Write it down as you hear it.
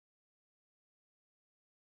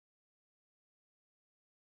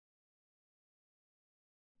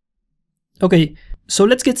Okay, so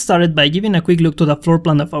let's get started by giving a quick look to the floor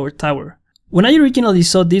plan of our tower. When I originally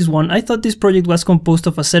saw this one, I thought this project was composed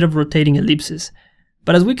of a set of rotating ellipses,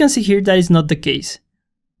 but as we can see here, that is not the case.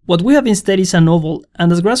 What we have instead is an oval,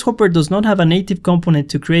 and as Grasshopper does not have a native component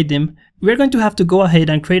to create them, we are going to have to go ahead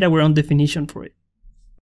and create our own definition for it.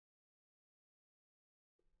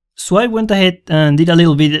 So I went ahead and did a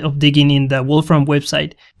little bit of digging in the Wolfram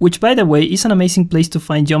website, which by the way is an amazing place to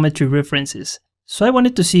find geometry references. So I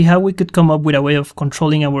wanted to see how we could come up with a way of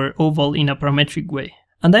controlling our oval in a parametric way.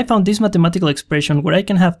 And I found this mathematical expression where I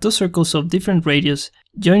can have two circles of different radius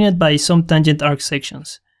joined by some tangent arc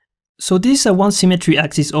sections. So this is a one symmetry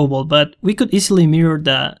axis oval, but we could easily mirror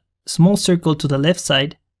the small circle to the left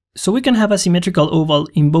side, so we can have a symmetrical oval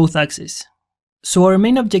in both axes. So our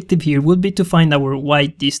main objective here would be to find our y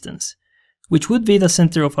distance, which would be the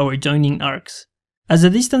center of our joining arcs, as the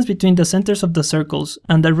distance between the centers of the circles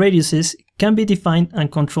and the radiuses can be defined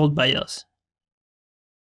and controlled by us.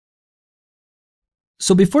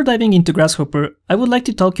 So before diving into Grasshopper, I would like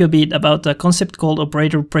to talk to you a bit about a concept called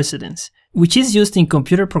operator precedence, which is used in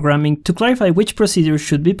computer programming to clarify which procedure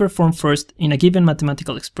should be performed first in a given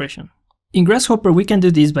mathematical expression. In Grasshopper, we can do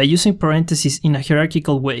this by using parentheses in a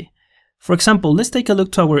hierarchical way. For example, let's take a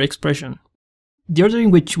look to our expression. The order in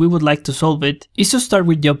which we would like to solve it is to start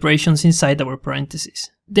with the operations inside our parentheses.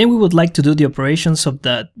 Then we would like to do the operations of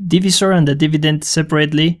the divisor and the dividend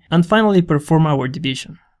separately, and finally perform our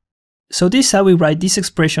division. So this is how we write this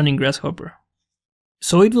expression in Grasshopper.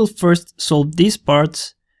 So it will first solve these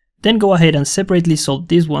parts, then go ahead and separately solve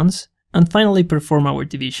these ones, and finally perform our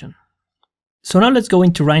division. So now let's go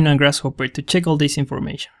into Rhino and Grasshopper to check all this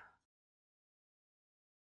information.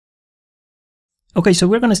 Okay, so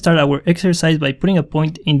we're going to start our exercise by putting a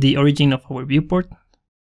point in the origin of our viewport.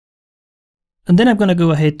 And then I'm going to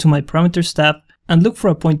go ahead to my parameters tab and look for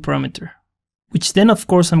a point parameter, which then of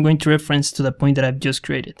course I'm going to reference to the point that I've just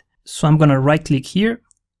created. So I'm going to right click here,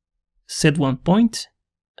 set one point,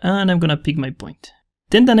 and I'm going to pick my point.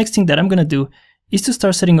 Then the next thing that I'm going to do is to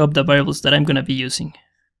start setting up the variables that I'm going to be using.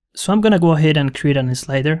 So I'm going to go ahead and create a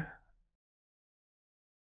slider.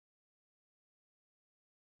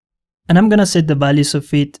 And I'm going to set the values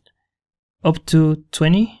of it up to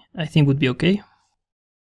 20, I think would be okay.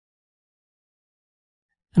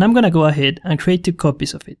 And I'm going to go ahead and create 2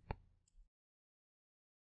 copies of it.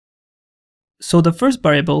 So the first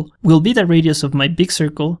variable will be the radius of my big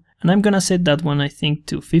circle, and I'm going to set that one I think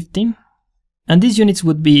to 15. And these units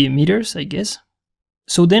would be meters, I guess.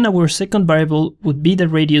 So then our second variable would be the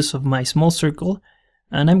radius of my small circle,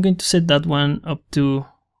 and I'm going to set that one up to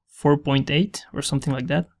 4.8 or something like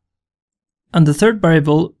that. And the third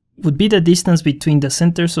variable would be the distance between the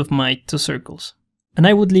centers of my 2 circles. And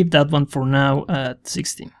I would leave that one for now at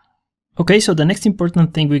 16. Okay, so the next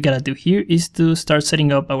important thing we gotta do here is to start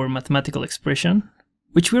setting up our mathematical expression,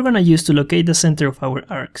 which we're gonna use to locate the center of our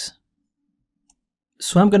arcs.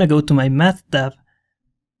 So I'm gonna go to my Math tab,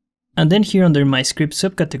 and then here under my Script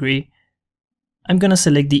subcategory, I'm gonna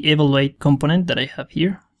select the Evaluate component that I have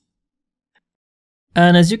here.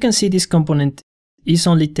 And as you can see, this component is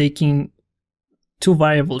only taking 2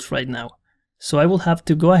 variables right now, so I will have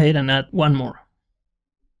to go ahead and add one more.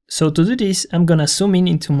 So to do this, I'm gonna zoom in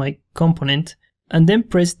into my component and then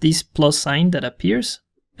press this plus sign that appears,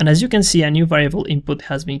 and as you can see, a new variable input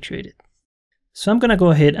has been created. So I'm gonna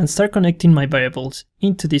go ahead and start connecting my variables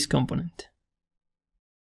into this component.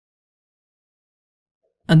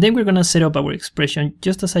 And then we're gonna set up our expression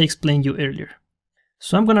just as I explained you earlier.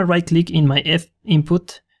 So I'm gonna right click in my F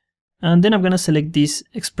input, and then I'm gonna select this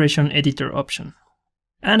expression editor option.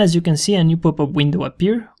 And as you can see, a new pop-up window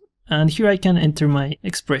appear, and here I can enter my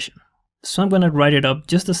expression. So I'm gonna write it up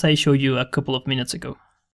just as I showed you a couple of minutes ago.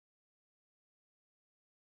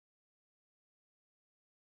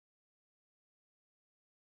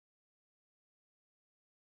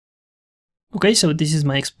 Okay, so this is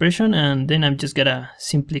my expression, and then I'm just gonna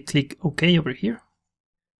simply click OK over here.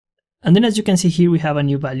 And then as you can see here, we have a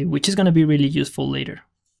new value, which is gonna be really useful later.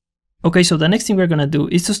 Okay, so the next thing we're gonna do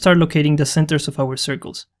is to start locating the centers of our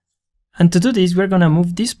circles. And to do this, we're gonna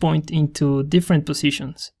move this point into different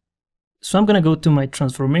positions. So I'm gonna go to my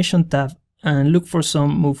Transformation tab and look for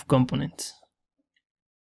some move components.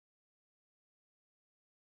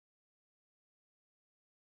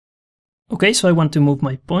 Okay, so I want to move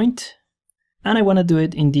my point, and I want to do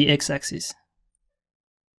it in the x-axis.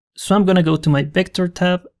 So I'm gonna go to my Vector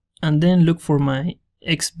tab and then look for my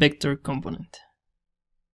x-vector component.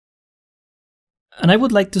 And I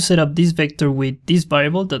would like to set up this vector with this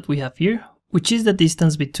variable that we have here, which is the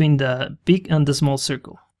distance between the big and the small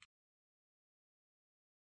circle.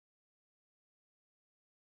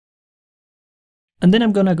 And then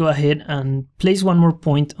I'm gonna go ahead and place one more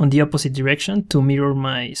point on the opposite direction to mirror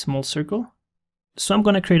my small circle. So I'm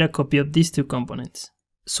gonna create a copy of these two components.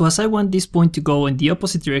 So as I want this point to go in the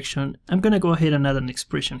opposite direction, I'm gonna go ahead and add an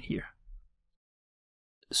expression here.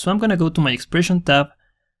 So I'm gonna go to my expression tab,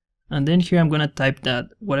 and then here I'm gonna type that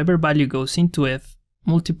whatever value goes into f,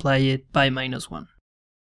 multiply it by -1.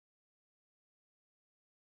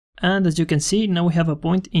 And as you can see, now we have a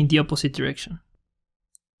point in the opposite direction.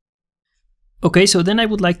 Okay, so then I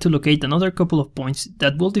would like to locate another couple of points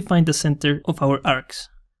that will define the center of our arcs.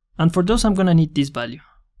 And for those I'm gonna need this value.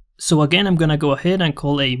 So again, I'm gonna go ahead and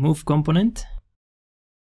call a move component.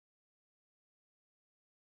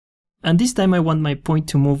 And this time I want my point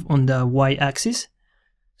to move on the y-axis.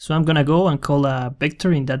 So I'm gonna go and call a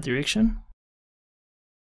vector in that direction.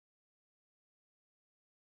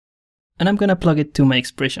 And I'm gonna plug it to my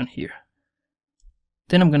expression here.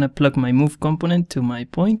 Then I'm gonna plug my move component to my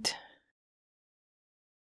point.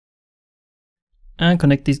 And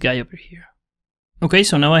connect this guy over here. Okay,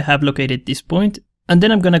 so now I have located this point, and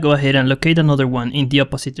then I'm gonna go ahead and locate another one in the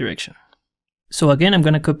opposite direction. So again, I'm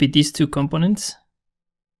gonna copy these two components.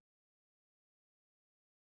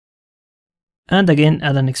 And again,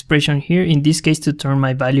 add an expression here, in this case to turn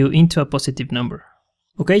my value into a positive number.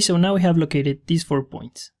 Okay, so now we have located these 4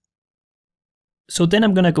 points. So then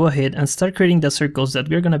I'm gonna go ahead and start creating the circles that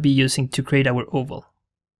we're gonna be using to create our oval.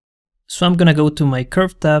 So I'm gonna go to my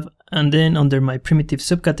curve tab, and then under my primitive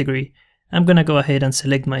subcategory, I'm gonna go ahead and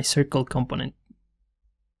select my circle component.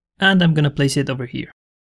 And I'm gonna place it over here.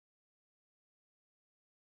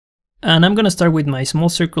 And I'm gonna start with my small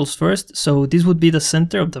circles first, so this would be the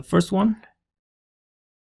center of the first one.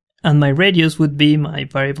 And my radius would be my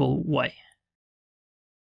variable y.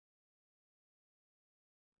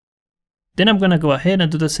 Then I'm gonna go ahead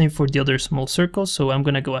and do the same for the other small circles, so I'm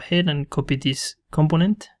gonna go ahead and copy this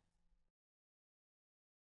component.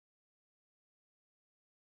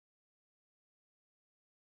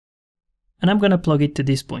 And I'm gonna plug it to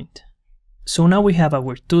this point. So now we have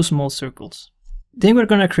our 2 small circles. Then we're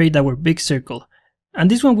gonna create our big circle. And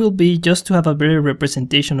this one will be just to have a better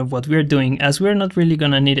representation of what we're doing, as we're not really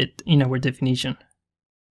gonna need it in our definition.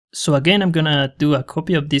 So again, I'm gonna do a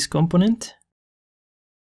copy of this component.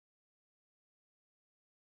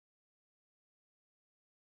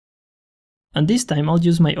 And this time I'll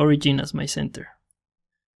use my origin as my center.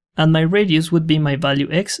 And my radius would be my value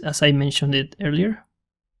x, as I mentioned it earlier.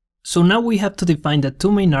 So now we have to define the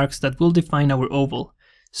 2 main arcs that will define our oval.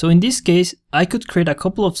 So in this case, I could create a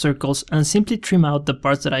couple of circles and simply trim out the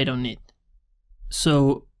parts that I don't need.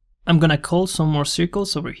 So I'm gonna call some more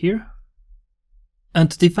circles over here.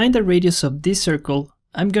 And to define the radius of this circle,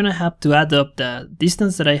 I'm gonna have to add up the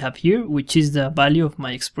distance that I have here, which is the value of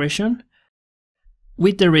my expression,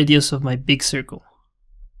 with the radius of my big circle.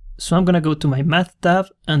 So I'm gonna go to my math tab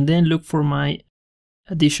and then look for my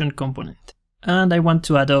addition component. And I want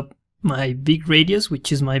to add up my big radius,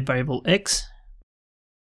 which is my variable x,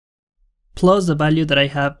 plus the value that I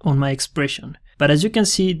have on my expression. But as you can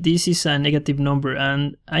see, this is a negative number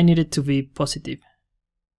and I need it to be positive.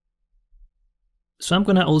 So I'm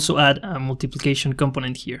gonna also add a multiplication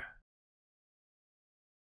component here.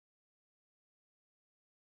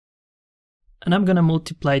 And I'm gonna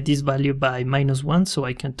multiply this value by -1 so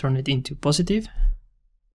I can turn it into positive.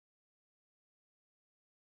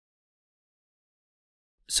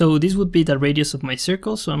 So this would be the radius of my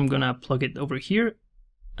circle, so I'm gonna plug it over here.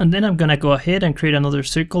 And then I'm gonna go ahead and create another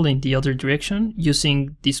circle in the other direction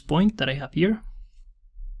using this point that I have here.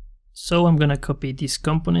 So I'm gonna copy this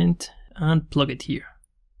component and plug it here.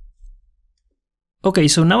 Okay,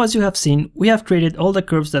 so now as you have seen, we have created all the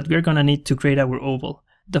curves that we're gonna need to create our oval.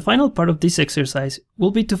 The final part of this exercise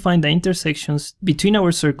will be to find the intersections between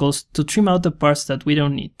our circles to trim out the parts that we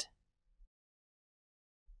don't need.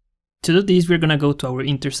 To do this, we're gonna go to our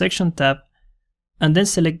intersection tab and then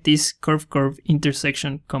select this curve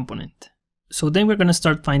intersection component. So then we're gonna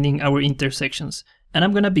start finding our intersections, and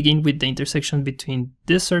I'm gonna begin with the intersection between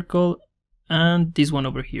this circle and this one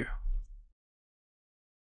over here.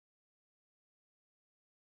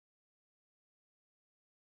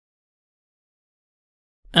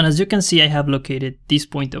 And as you can see, I have located this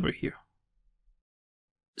point over here.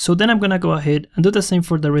 So then I'm gonna go ahead and do the same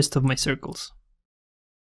for the rest of my circles.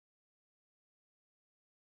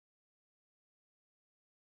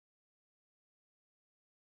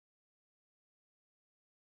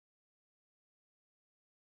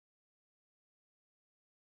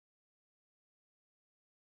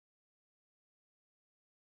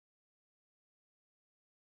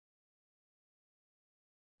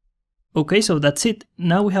 Okay, so that's it.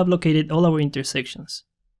 Now we have located all our intersections.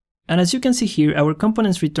 And as you can see here, our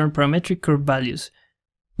components return parametric curve values,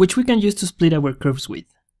 which we can use to split our curves with.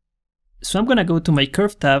 So I'm gonna go to my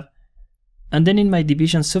curve tab, and then in my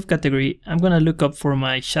division subcategory, I'm gonna look up for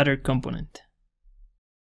my shatter component.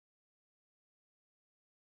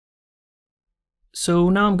 So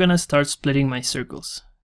now I'm gonna start splitting my circles.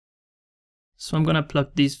 So I'm gonna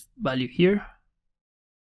plug this value here.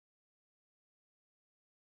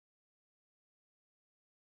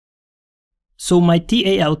 So my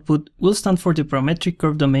TA output will stand for the parametric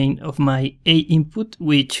curve domain of my A input,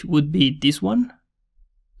 which would be this one.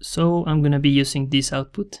 So I'm gonna be using this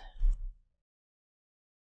output.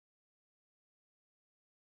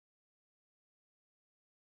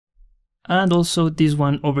 And also this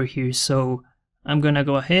one over here. So I'm gonna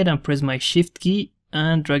go ahead and press my Shift key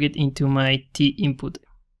and drag it into my T input.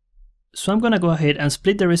 So I'm gonna go ahead and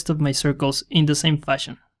split the rest of my circles in the same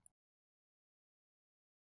fashion.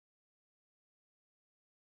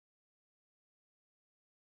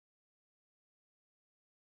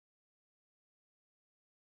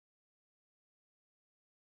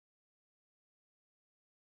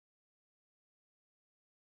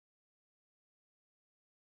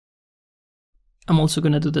 I'm also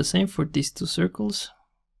gonna do the same for these two circles.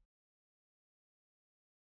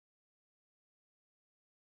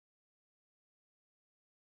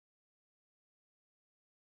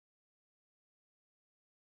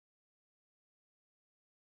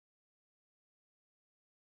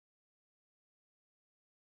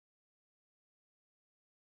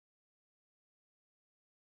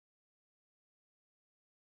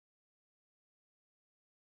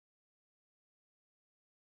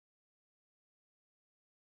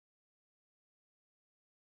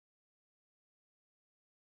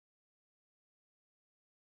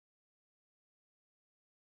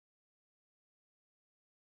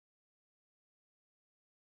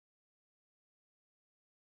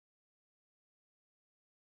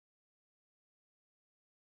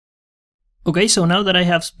 Okay, so now that I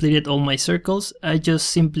have splitted all my circles, I just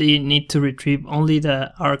simply need to retrieve only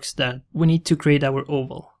the arcs that we need to create our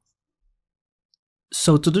oval.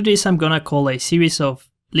 So to do this, I'm gonna call a series of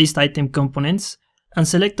list item components and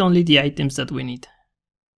select only the items that we need.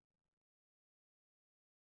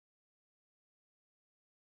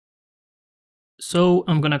 So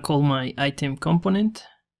I'm gonna call my item component,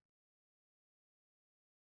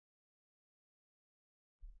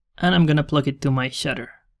 and I'm gonna plug it to my shader.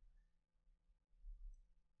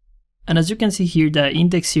 And as you can see here, the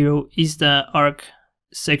index 0 is the arc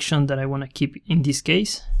section that I want to keep in this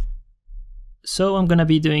case. So I'm going to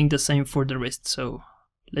be doing the same for the rest. So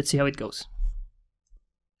let's see how it goes.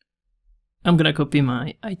 I'm going to copy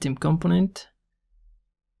my item component.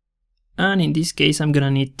 And in this case, I'm going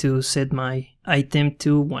to need to set my item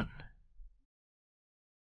to 1.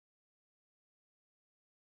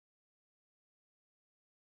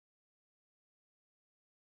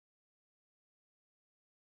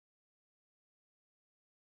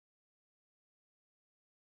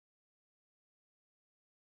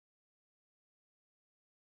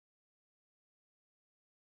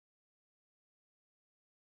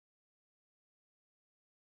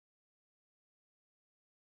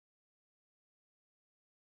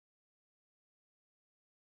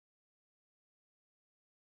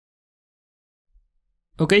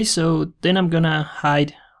 Okay, so then I'm gonna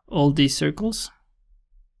hide all these circles.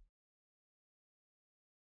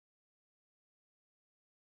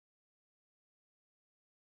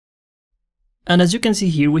 And as you can see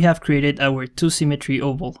here, we have created our 2-symmetry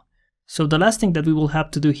oval. So the last thing that we will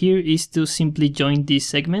have to do here is to simply join these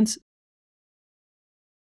segments.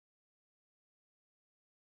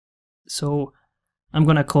 So I'm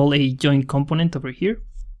gonna call a join component over here.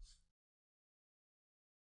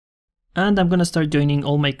 And I'm gonna start joining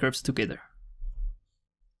all my curves together.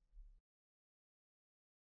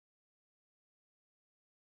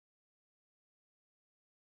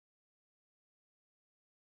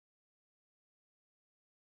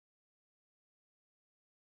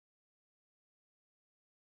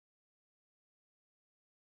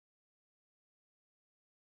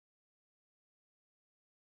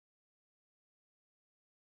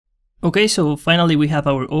 Okay, so finally we have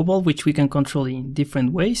our oval, which we can control in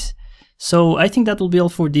different ways. So I think that will be all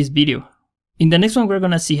for this video. In the next one, we're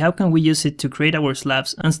gonna see how can we use it to create our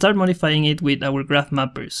slabs and start modifying it with our graph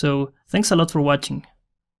mapper. So thanks a lot for watching.